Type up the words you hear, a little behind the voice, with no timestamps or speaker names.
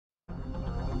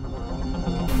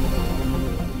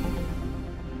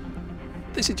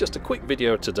This is just a quick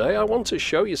video today. I want to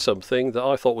show you something that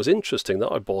I thought was interesting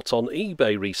that I bought on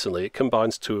eBay recently. It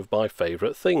combines two of my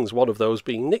favourite things, one of those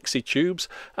being Nixie tubes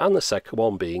and the second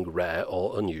one being rare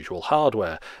or unusual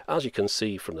hardware. As you can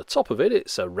see from the top of it,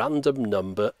 it's a random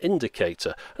number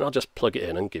indicator, and I'll just plug it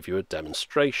in and give you a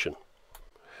demonstration.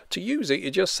 To use it,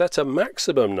 you just set a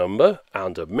maximum number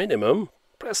and a minimum,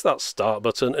 press that start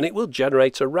button, and it will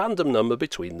generate a random number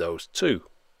between those two.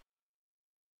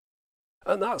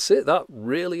 And that's it, that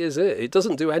really is it. It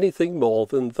doesn't do anything more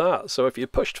than that. So if you're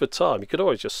pushed for time, you could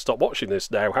always just stop watching this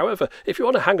now. However, if you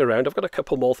want to hang around, I've got a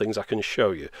couple more things I can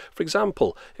show you. For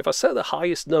example, if I set the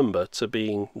highest number to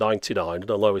being 99 and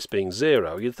the lowest being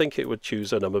 0, you'd think it would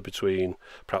choose a number between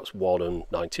perhaps 1 and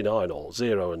 99 or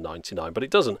 0 and 99, but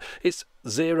it doesn't. It's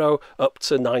 0 up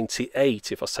to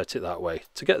 98 if I set it that way.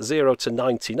 To get 0 to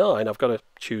 99, I've got to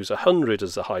choose 100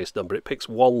 as the highest number. It picks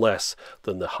one less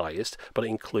than the highest, but it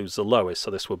includes the lowest, so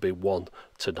this would be 1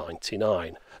 to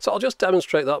 99. So I'll just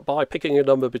demonstrate that by picking a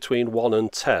number between 1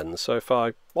 and 10. So if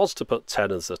I was to put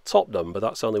 10 as the top number,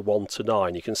 that's only 1 to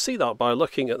 9. You can see that by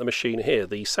looking at the machine here.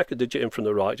 The second digit in from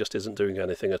the right just isn't doing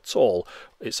anything at all.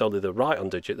 It's only the right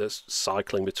hand digit that's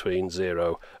cycling between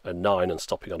 0 and 9 and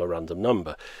stopping on a random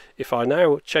number. If I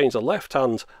now change the left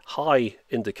hand high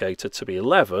indicator to be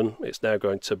 11, it's now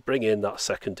going to bring in that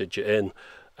second digit in,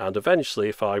 and eventually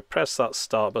if I press that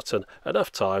start button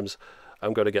enough times,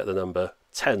 I'm going to get the number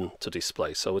 10 to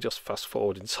display. So we'll just fast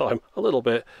forward in time a little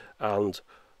bit, and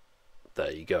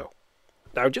there you go.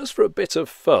 Now, just for a bit of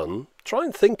fun, try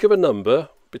and think of a number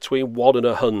between 1 and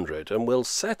 100, and we'll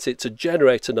set it to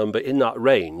generate a number in that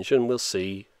range, and we'll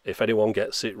see if anyone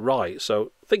gets it right.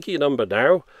 So think of your number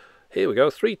now. Here we go,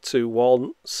 3, 2,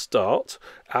 1, start,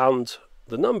 and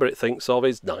the number it thinks of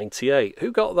is 98.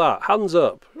 Who got that? Hands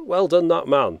up. Well done, that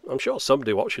man. I'm sure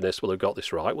somebody watching this will have got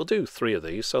this right. We'll do 3 of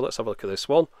these, so let's have a look at this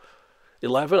one.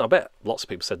 11. I bet lots of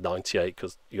people said 98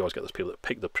 because you always get those people that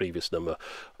pick the previous number.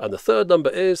 And the third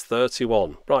number is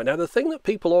 31. Right, now the thing that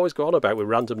people always go on about with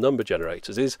random number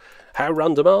generators is how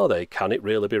random are they? Can it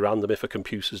really be random if a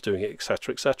computer's doing it,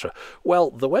 etc., etc.? Well,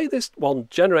 the way this one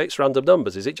generates random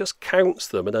numbers is it just counts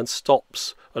them and then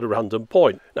stops at a random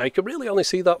point. Now you can really only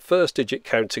see that first digit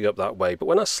counting up that way, but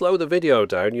when I slow the video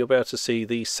down, you'll be able to see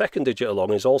the second digit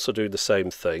along is also doing the same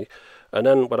thing. And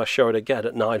then when I show it again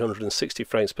at 960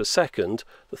 frames per second,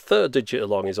 the third digit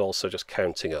along is also just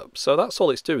counting up. So that's all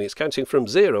it's doing. It's counting from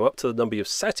 0 up to the number you've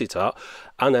set it at,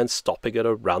 and then stopping at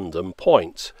a random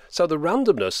point. So the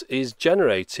randomness is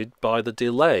generated by the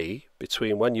delay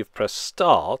between when you've pressed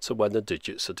start and when the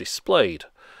digits are displayed.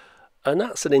 And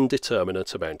that's an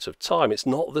indeterminate amount of time. It's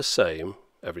not the same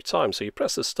every time. So you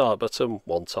press the start button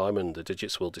one time and the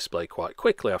digits will display quite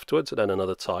quickly afterwards, and then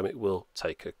another time it will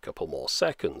take a couple more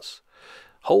seconds.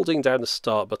 Holding down the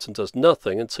start button does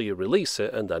nothing until you release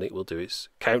it, and then it will do its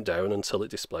countdown until it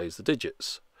displays the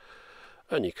digits.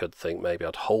 And you could think maybe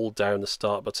I'd hold down the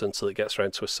start button until it gets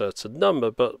around to a certain number,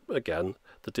 but again,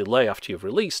 the delay after you've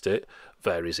released it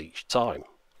varies each time.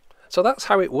 So that's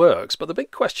how it works, but the big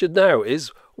question now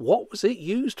is, what was it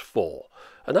used for?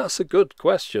 And that's a good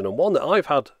question, and one that I've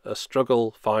had a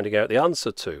struggle finding out the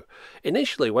answer to.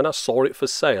 Initially, when I saw it for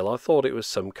sale, I thought it was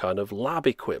some kind of lab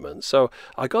equipment. So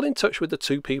I got in touch with the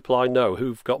two people I know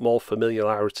who've got more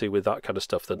familiarity with that kind of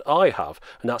stuff than I have,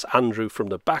 and that's Andrew from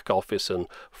the back office and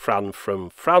Fran from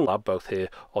Fran Lab, both here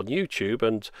on YouTube,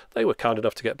 and they were kind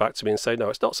enough to get back to me and say, no,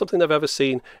 it's not something they've ever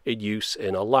seen in use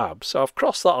in a lab. So I've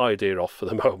crossed that idea off for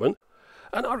the moment.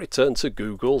 And I returned to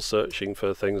Google searching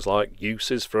for things like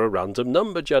uses for a random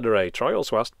number generator. I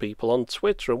also asked people on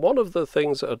Twitter, and one of the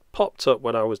things that had popped up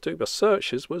when I was doing my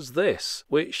searches was this,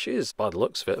 which is, by the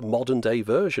looks of it, a modern day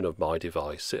version of my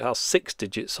device. It has 6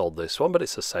 digits on this one, but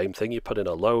it's the same thing. You put in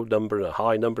a low number and a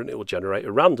high number and it will generate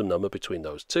a random number between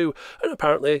those two. And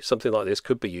apparently something like this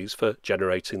could be used for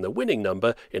generating the winning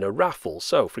number in a raffle.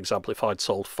 So, for example, if I'd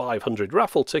sold 500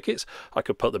 raffle tickets, I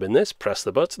could put them in this, press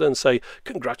the button and say,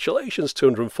 congratulations,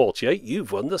 248,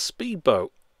 you've won the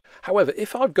speedboat. However,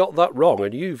 if I've got that wrong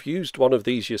and you've used one of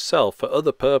these yourself for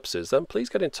other purposes, then please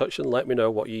get in touch and let me know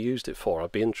what you used it for.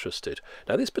 I'd be interested.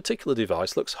 Now, this particular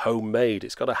device looks homemade.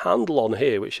 It's got a handle on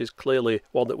here, which is clearly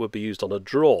one that would be used on a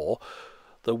drawer.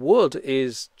 The wood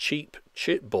is cheap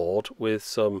chipboard with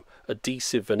some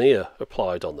adhesive veneer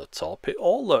applied on the top. It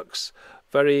all looks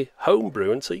very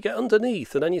homebrew until you get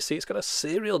underneath, and then you see it's got a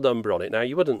serial number on it. Now,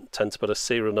 you wouldn't tend to put a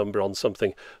serial number on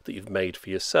something that you've made for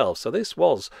yourself, so this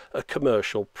was a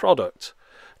commercial product.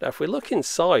 Now, if we look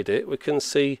inside it, we can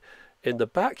see in the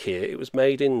back here it was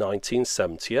made in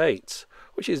 1978,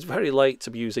 which is very late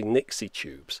to be using Nixie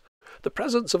tubes. The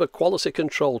presence of a quality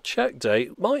control check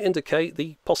date might indicate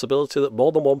the possibility that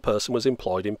more than one person was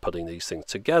employed in putting these things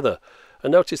together.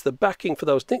 And notice the backing for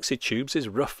those Nixie tubes is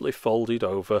roughly folded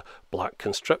over black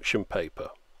construction paper.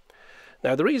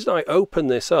 Now the reason I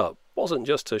opened this up wasn't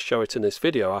just to show it in this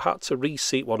video. I had to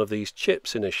reseat one of these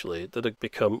chips initially that had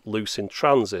become loose in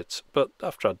transit, but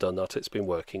after I'd done that it's been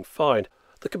working fine.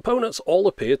 The components all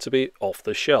appear to be off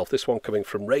the shelf, this one coming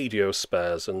from Radio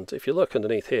Spares, and if you look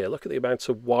underneath here, look at the amount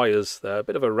of wires there, a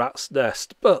bit of a rat's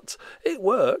nest, but it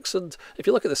works. And if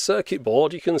you look at the circuit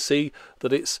board, you can see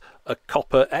that it's a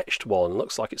copper etched one. It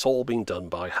looks like it's all been done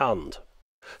by hand.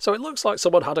 So it looks like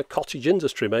someone had a cottage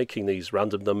industry making these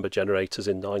random number generators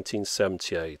in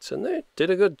 1978, and they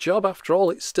did a good job after all.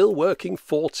 It's still working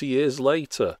 40 years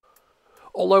later.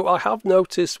 Although I have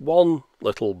noticed one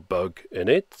little bug in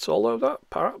it, although that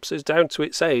perhaps is down to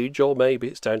its age, or maybe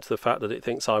it's down to the fact that it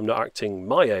thinks I'm not acting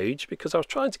my age, because I was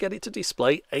trying to get it to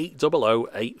display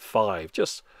 80085,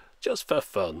 just for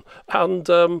fun, and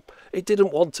it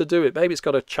didn't want to do it. Maybe it's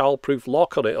got a childproof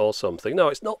lock on it or something. No,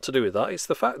 it's not to do with that. It's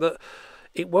the fact that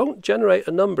it won't generate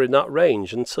a number in that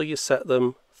range until you set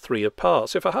them 3 apart.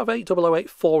 So if I have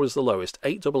 80084 as the lowest,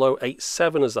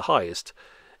 80087 as the highest,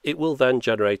 it will then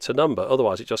generate a number.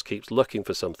 Otherwise it just keeps looking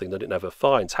for something that it never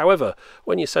finds. However,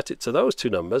 when you set it to those 2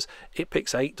 numbers, it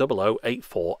picks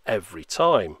 80084 every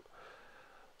time.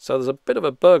 So there's a bit of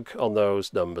a bug on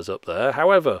those numbers up there.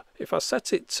 However, if I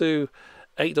set it to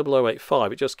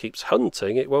 80085, it just keeps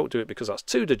hunting. It won't do it because that's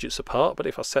 2 digits apart, but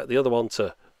if I set the other one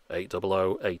to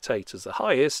 80088 as the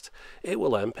highest, it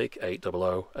will then pick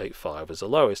 80085 as the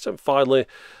lowest. And finally,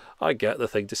 I get the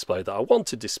thing displayed that I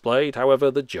wanted displayed. However,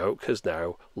 the joke has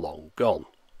now long gone.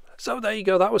 So there you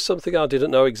go, that was something I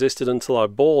didn't know existed until I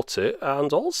bought it.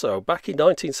 And also, back in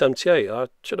 1978, I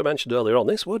should have mentioned earlier on,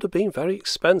 this would have been very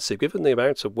expensive given the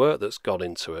amount of work that's gone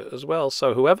into it as well.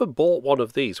 So whoever bought one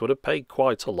of these would have paid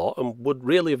quite a lot and would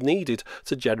really have needed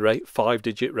to generate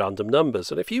 5-digit random numbers.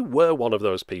 And if you were one of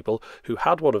those people who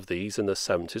had one of these in the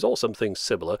 70s or something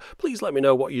similar, please let me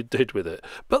know what you did with it.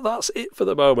 But that's it for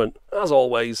the moment. As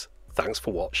always, thanks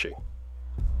for watching.